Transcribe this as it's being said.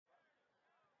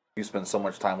You spend so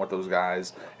much time with those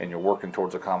guys and you're working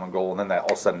towards a common goal, and then that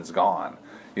all of a sudden is gone,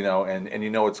 and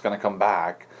you know it's going to come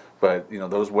back, but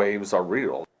those waves are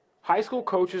real. High school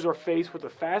coaches are faced with a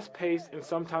fast-paced and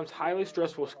sometimes highly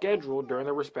stressful schedule during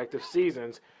their respective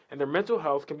seasons, and their mental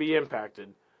health can be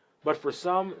impacted. But for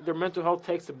some, their mental health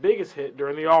takes the biggest hit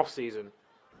during the off-season.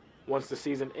 Once the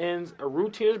season ends, a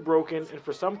routine is broken, and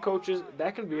for some coaches,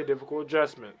 that can be a difficult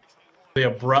adjustment. The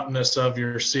abruptness of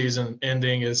your season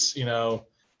ending is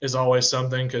always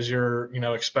something, because you're,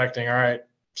 expecting, all right,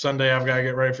 Sunday I've got to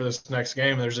get ready for this next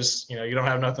game. There's just, you don't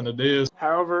have nothing to do.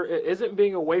 However, it isn't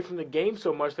being away from the game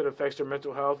so much that affects their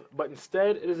mental health, but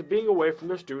instead it is being away from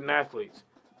their student athletes.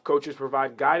 Coaches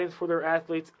provide guidance for their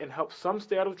athletes and help some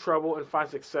stay out of trouble and find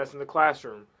success in the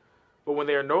classroom. But when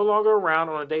they are no longer around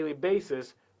on a daily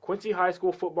basis, Quincy High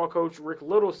School football coach Rick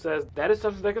Little says that is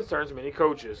something that concerns many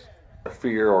coaches. The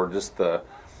fear, or just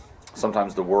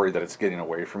sometimes the worry that it's getting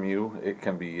away from you, it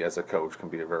can be, as a coach, can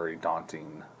be a very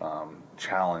daunting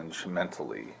challenge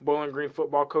mentally. Bowling Green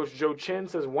football coach Joe Chin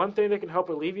says one thing that can help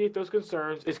alleviate those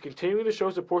concerns is continuing to show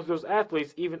support to those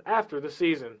athletes even after the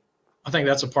season. I think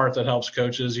that's a part that helps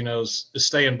coaches, is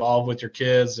stay involved with your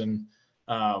kids. And,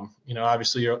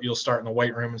 obviously you'll start in the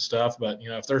weight room and stuff, but,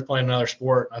 if they're playing another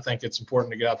sport, I think it's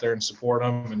important to get out there and support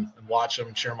them and watch them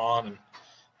and cheer them on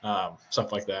and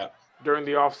stuff like that. During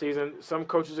the offseason, some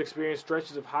coaches experience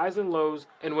stretches of highs and lows,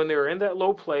 and when they are in that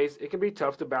low place, it can be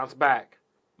tough to bounce back.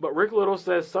 But Rick Little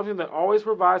says something that always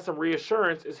provides some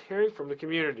reassurance is hearing from the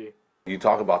community. You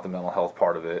talk about the mental health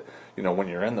part of it, when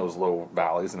you're in those low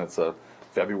valleys and it's a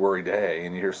February day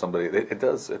and you hear somebody, it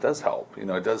does help.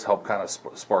 It does help kind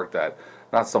of spark that,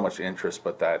 not so much interest,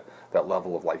 but that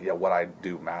level of what I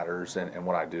do matters, and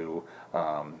what I do,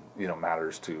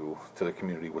 matters to the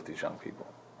community with these young people.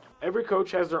 Every coach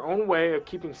has their own way of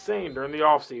keeping sane during the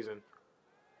offseason.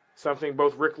 Something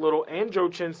both Rick Little and Joe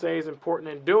Chin say is important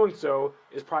in doing so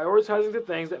is prioritizing the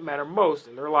things that matter most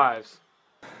in their lives.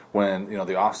 When the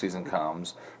offseason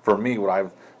comes, for me, what I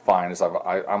find is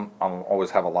I'm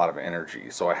always have a lot of energy,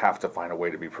 so I have to find a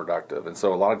way to be productive. And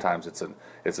so a lot of times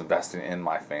it's investing in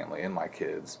my family, in my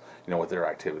kids, with their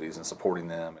activities and supporting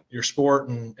them. Your sport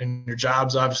and your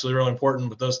job's obviously really important,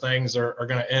 but those things are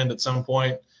going to end at some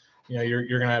point.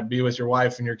 You're going to be with your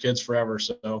wife and your kids forever.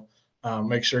 So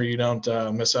make sure you don't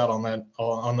miss out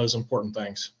on those important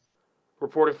things.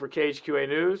 Reporting for KHQA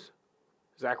News,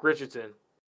 Zach Richardson.